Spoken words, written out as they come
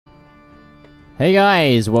Hey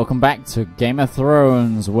guys, welcome back to Game of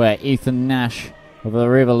Thrones, where Ethan Nash of the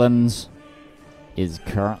Riverlands is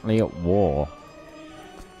currently at war.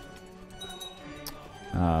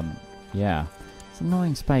 Yeah. It's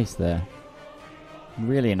annoying space there.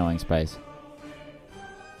 Really annoying space.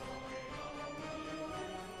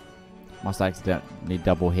 Must accidentally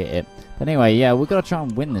double hit it. But anyway, yeah, we've got to try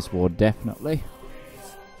and win this war, definitely.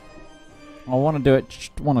 I want to do it,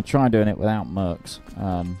 want to try doing it without mercs.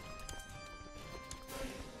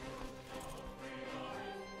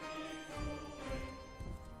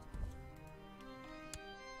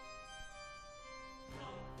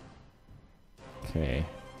 Okay.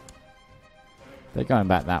 They're going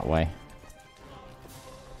back that way.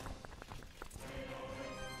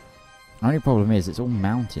 Only problem is, it's all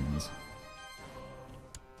mountains.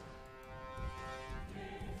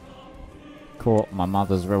 Cool, my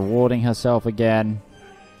mother's rewarding herself again.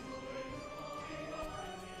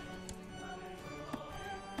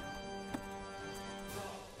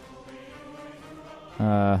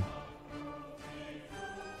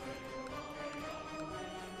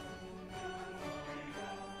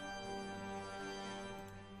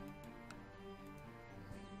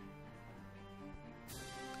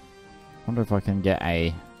 Wonder if I can get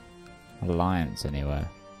a alliance anywhere.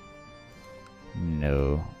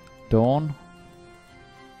 No. Dawn?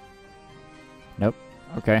 Nope.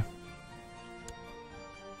 Okay.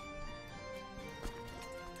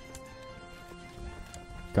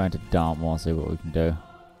 Going to Dartmoor, see what we can do.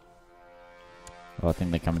 Oh, I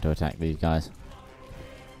think they're coming to attack these guys.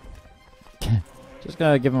 Just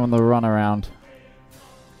gonna give them the run around.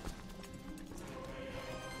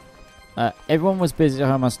 Everyone was busy at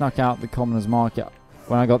home. I snuck out the commoner's market.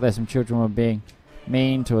 When I got there, some children were being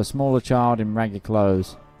mean to a smaller child in ragged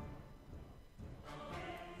clothes.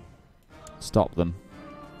 Stop them.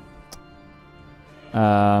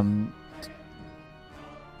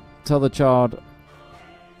 Tell the child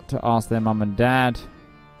to ask their mum and dad.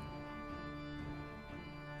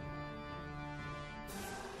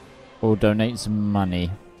 Or donate some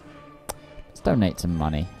money. Let's donate some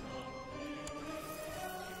money.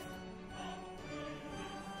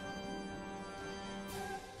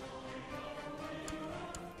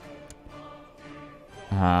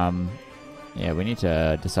 Yeah, we need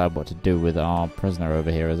to decide what to do with our prisoner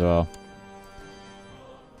over here as well.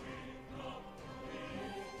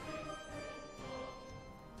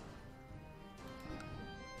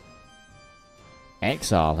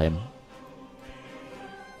 Exile him.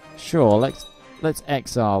 Sure, let's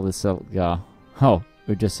exile the Silkgar. Oh,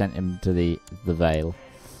 we just sent him to the Vale.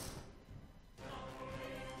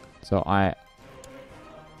 So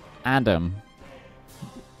Adam.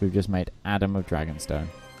 We've just made Adam of Dragonstone.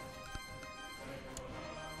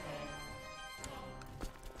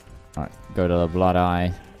 Alright, go to the Blood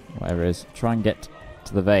Eye, whatever it is. Try and get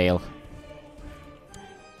to the Vale.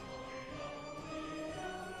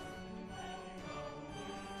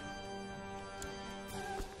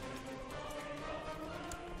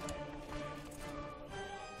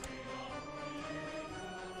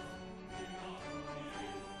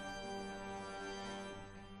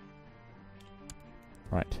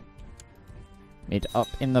 Right. Meet up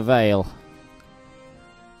in the Vale.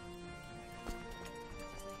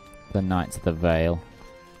 The Knights of the Vale.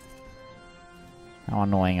 How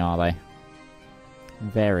annoying are they?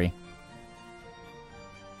 Very.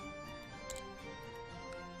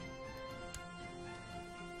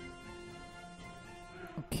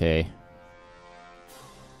 Okay.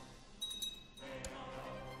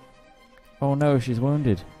 Oh no, she's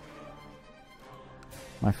wounded.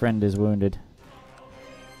 My friend is wounded.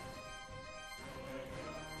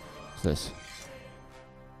 What's this?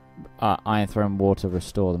 Iron Throne Water,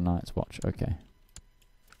 restore the Night's Watch. Okay.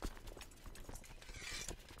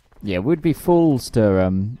 Yeah, we'd be fools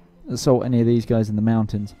to assault any of these guys in the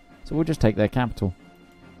mountains. So we'll just take their capital.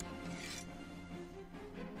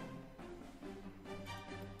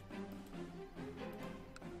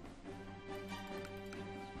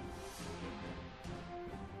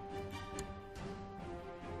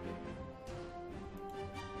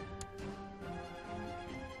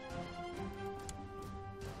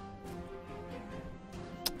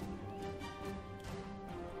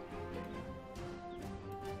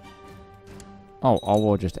 Oh, our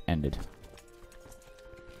war just ended.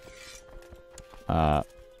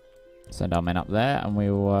 Send our men up there and we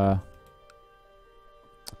will,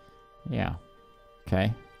 yeah.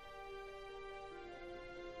 Okay.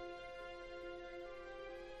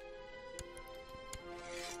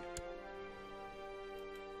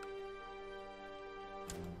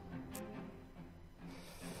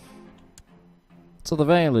 So the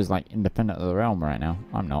Vale is like independent of the realm right now.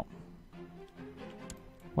 I'm not.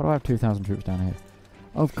 Why do I have 2,000 troops down here?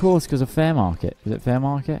 Of course, because of Fair Market. Is it Fair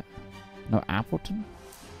Market? No, Appleton?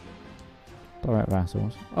 Direct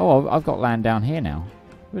vassals. Oh, I've got land down here now.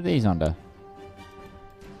 Who are these under?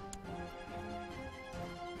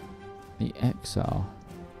 The Exile.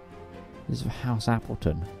 This is House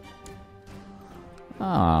Appleton.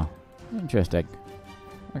 Ah, interesting.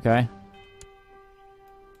 Okay.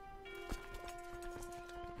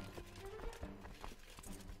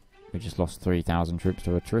 We just lost 3,000 troops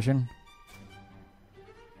to attrition.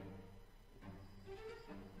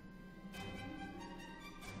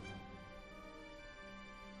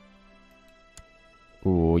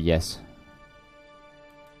 Oh, yes.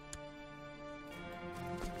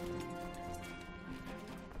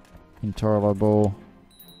 Intolerable.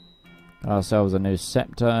 Got ourselves a new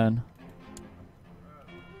septurn.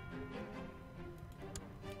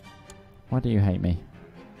 Why do you hate me?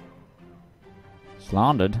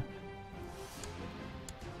 Slandered?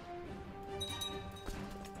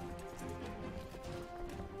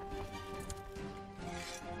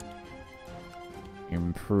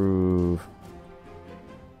 Improve.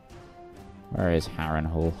 Where is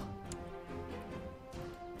Harrenhal?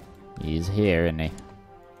 He's here, isn't he?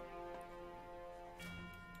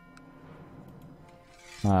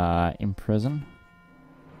 Imprison?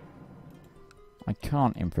 I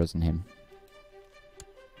can't imprison him.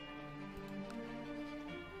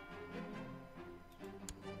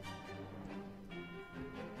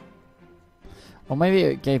 Or maybe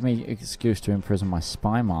it gave me an excuse to imprison my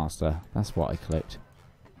spy master. That's what I clicked.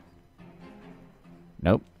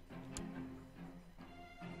 Nope.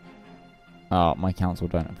 Oh, my council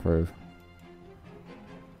don't approve.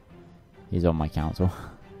 He's on my council.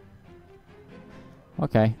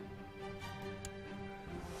 Okay.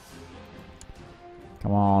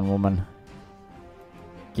 Come on, woman.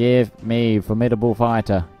 Give me formidable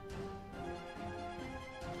fighter.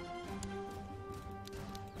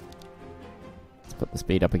 Let's put the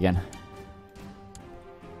speed up again.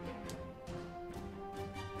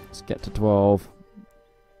 Let's get to 12.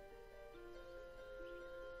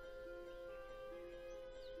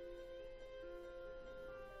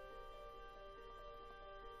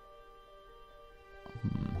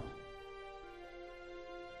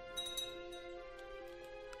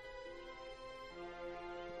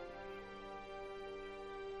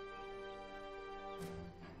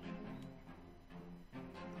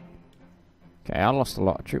 Okay, I lost a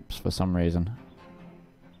lot of troops for some reason.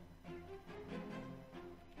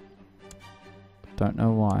 Don't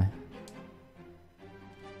know why.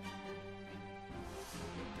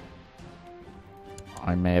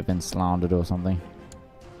 I may have been slandered or something.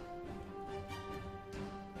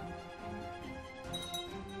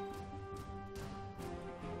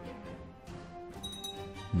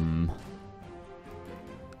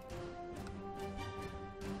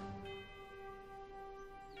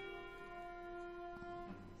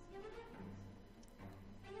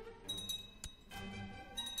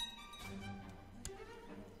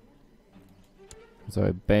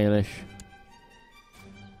 So, Baelish.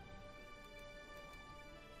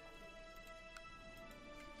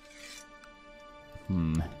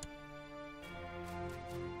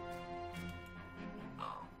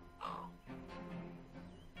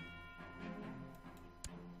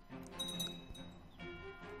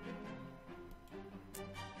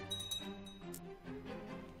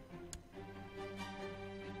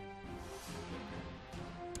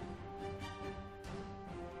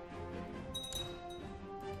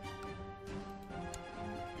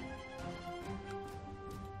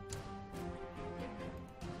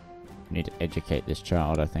 Need to educate this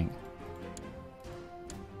child, I think.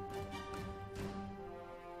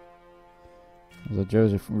 There's a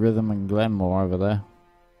Joseph Rhythm and Glenmore over there.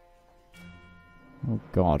 Oh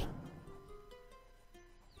God.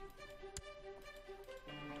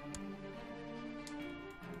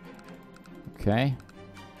 Okay.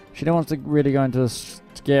 She don't want to really go into a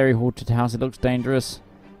scary haunted house. It looks dangerous.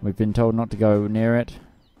 We've been told not to go near it.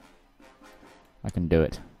 I can do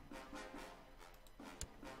it.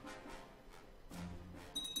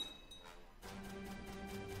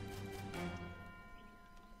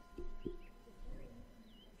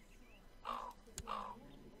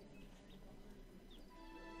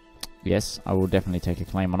 Yes, I will definitely take a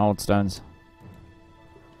claim on Old Stones.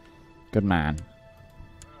 Good man.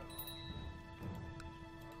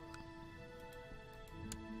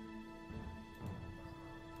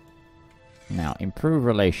 Now, improve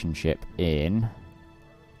relationship in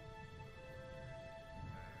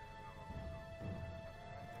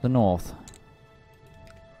the north.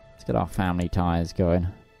 Let's get our family ties going.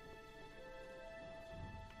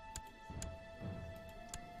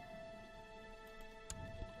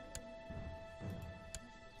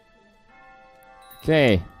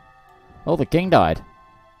 Okay. Oh, the king died.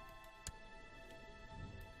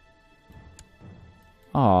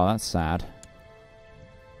 Oh, that's sad.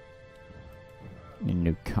 Need a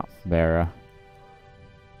new cupbearer.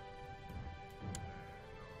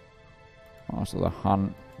 Also the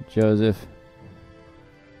hunt. Joseph.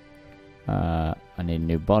 I need a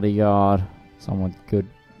new bodyguard. Someone with good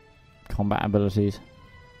combat abilities.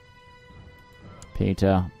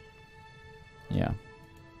 Peter. Yeah.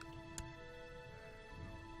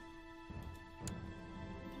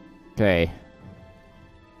 Okay.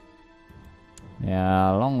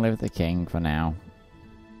 Yeah, long live the king for now.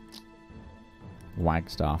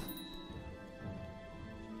 Wagstaff.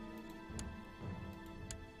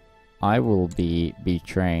 I will be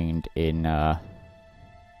trained in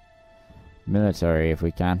military if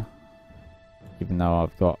we can. Even though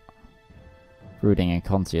I've got brooding and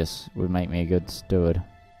conscious would make me a good steward.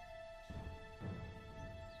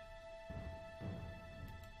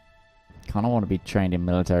 Kinda want to be trained in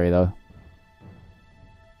military though.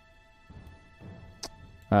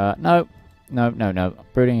 No. No.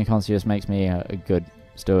 Brooding and conscious makes me a good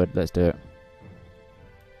steward. Let's do it.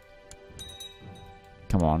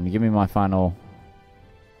 Come on, give me my final.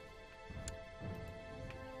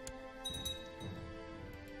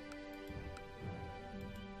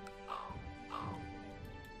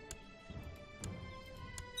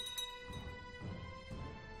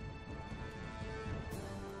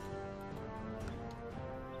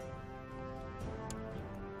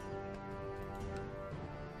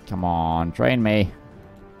 Come on, train me.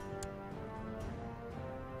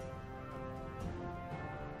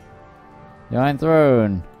 The Iron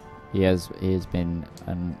Throne. He has been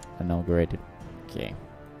inaugurated. Okay.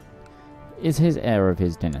 Is his heir of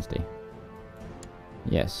his dynasty?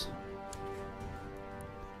 Yes.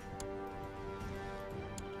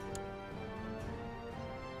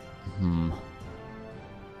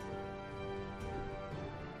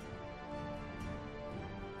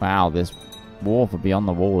 Wow, this war for Beyond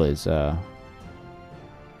the Wall is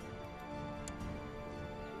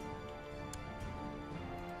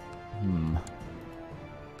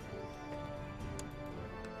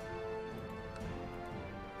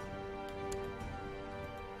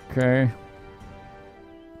Okay.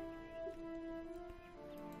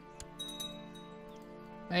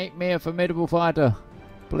 Make me a formidable fighter,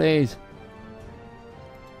 please.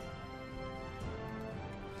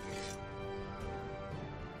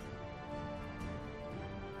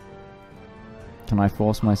 Can I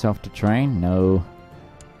force myself to train? No.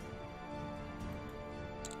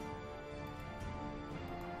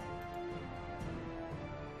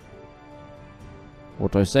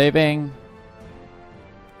 Auto-saving.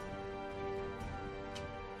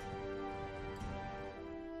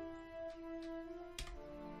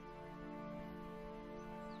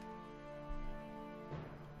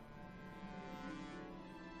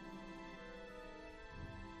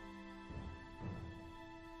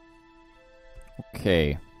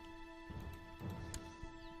 Okay.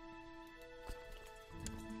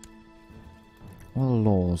 What are the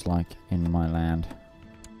laws like in my land?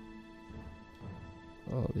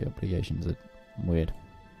 Oh, the obligations are weird.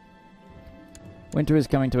 Winter is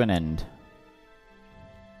coming to an end.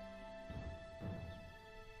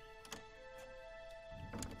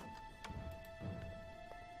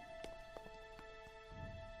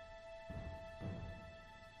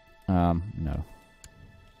 No.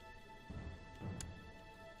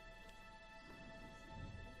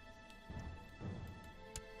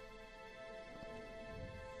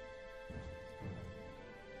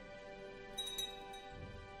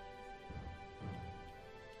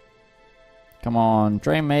 Come on,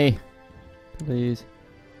 train me, please.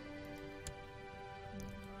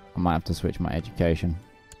 I might have to switch my education.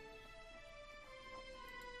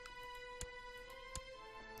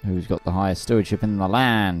 Who's got the highest stewardship in the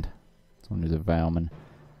land? Someone who's a Valeman.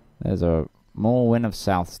 There's a Morwyn of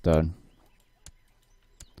Southstone.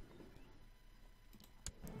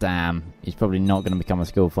 Damn, he's probably not going to become a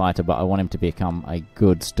skilled fighter, but I want him to become a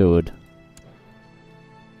good steward.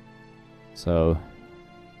 So...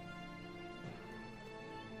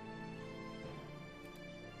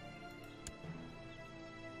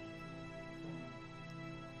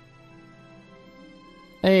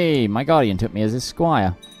 Hey, my guardian took me as his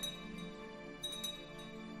squire.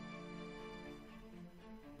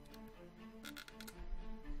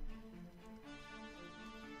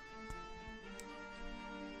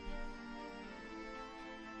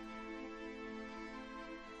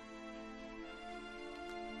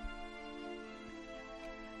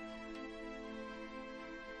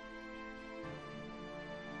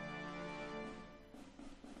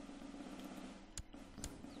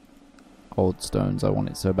 Old stones, I want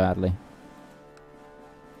it so badly.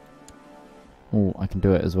 Oh, I can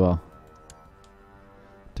do it as well.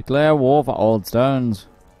 Declare war for old stones.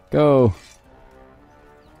 Go!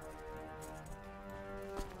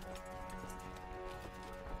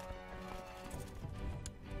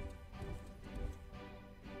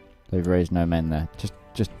 They've raised no men there.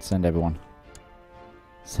 Just send everyone.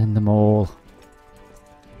 Send them all.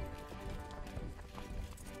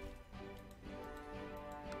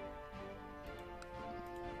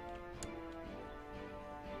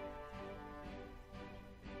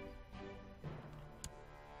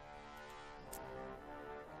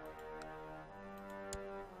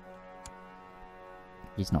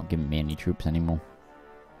 He's not giving me any troops anymore.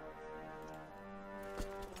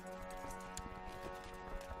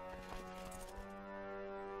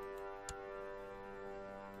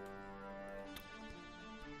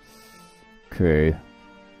 Crew.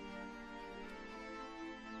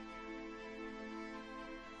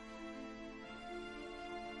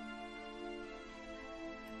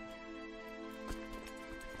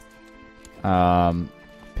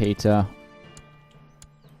 Peter.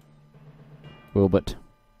 Wilbert.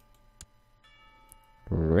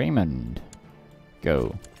 Raymond.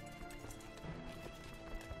 Go.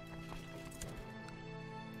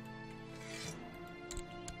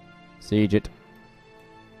 Siege it.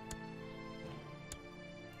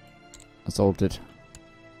 Assault it.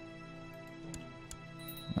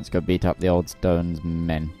 Let's go beat up the old stones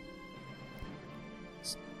men.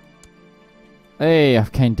 Hey,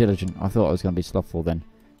 I've gained diligent. I thought I was going to be slothful then.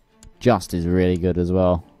 Just is really good as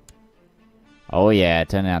well. Oh yeah,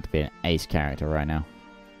 turning out to be an ace character right now.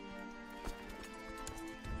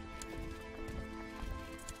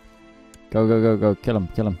 Go, go, go, go. Kill him,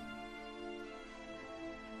 kill him.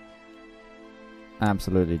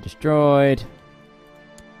 Absolutely destroyed.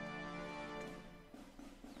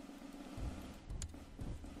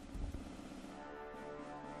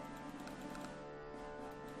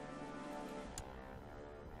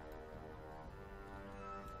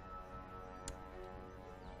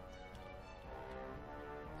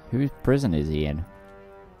 Whose prison is he in?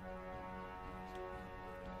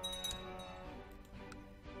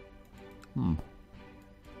 I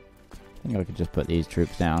think I could just put these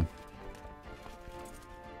troops down.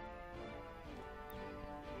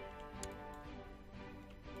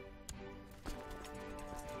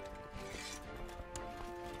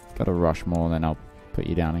 Gotta rush more, then I'll put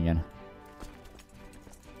you down again.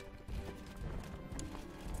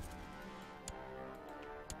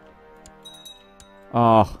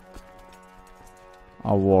 Oh.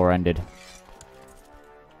 Our war ended.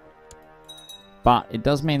 But it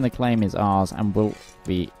does mean the claim is ours and will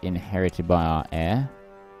be inherited by our heir.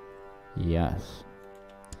 Yes.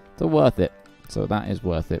 So worth it. So that is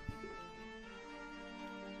worth it.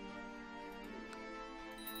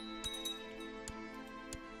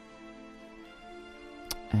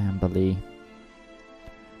 Amberley.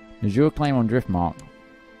 Is your claim on Driftmark?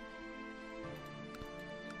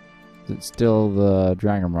 Is it still the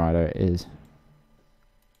Dragon Rider? It is.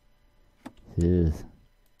 Ugh.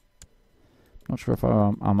 Not sure if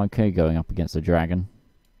I'm okay going up against the dragon.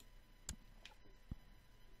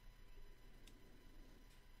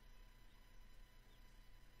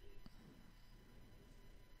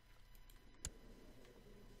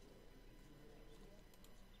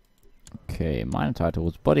 Okay, minor title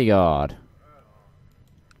was Bodyguard.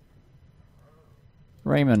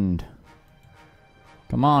 Raymond.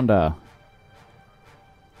 Commander.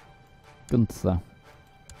 Gunther.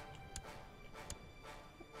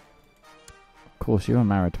 Of course, you were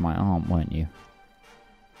married to my aunt, weren't you?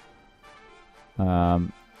 Go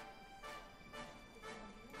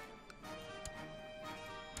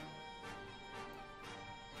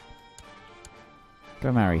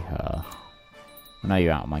marry her. I know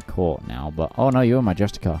you're out of my court now, but... Oh no, you're my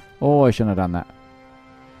Justica. Oh, I shouldn't have done that.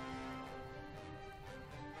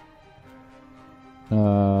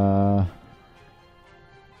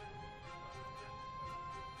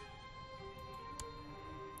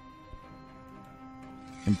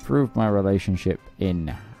 Improve my relationship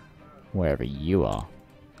in wherever you are.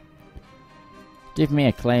 Give me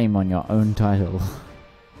a claim on your own title.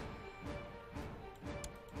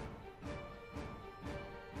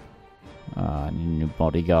 I need a new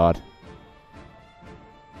bodyguard.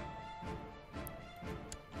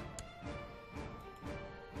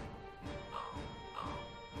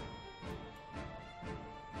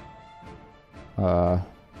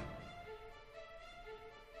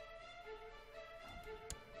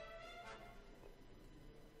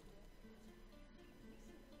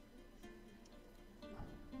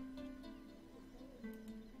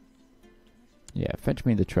 Yeah, fetch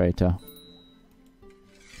me the traitor.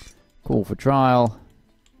 Call for trial.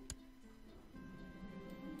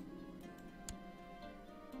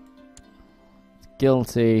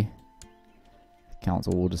 Guilty.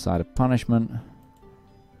 Council will decide a punishment.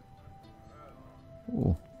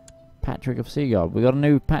 Ooh. Patrick of Seaguard. We got a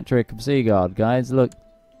new Patrick of Seaguard, guys. Look.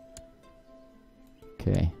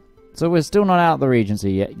 Okay. So we're still not out of the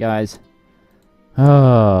Regency yet, guys.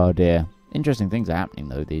 Oh, dear. Interesting things are happening,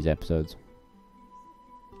 though, these episodes.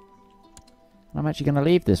 I'm actually going to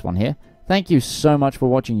leave this one here. Thank you so much for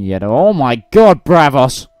watching, Yeto. Oh, my God,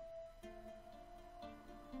 Bravos!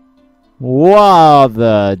 What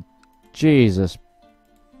the... Jesus.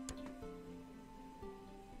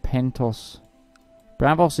 Pentos.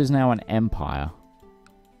 Bravos is now an empire.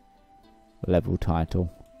 Level title.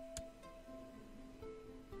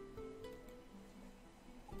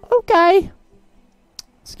 Okay.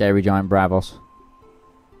 Scary giant Bravos.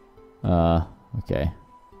 Okay.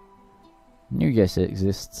 New guess it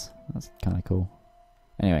exists. That's kind of cool.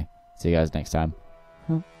 Anyway, see you guys next time.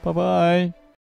 Bye-bye.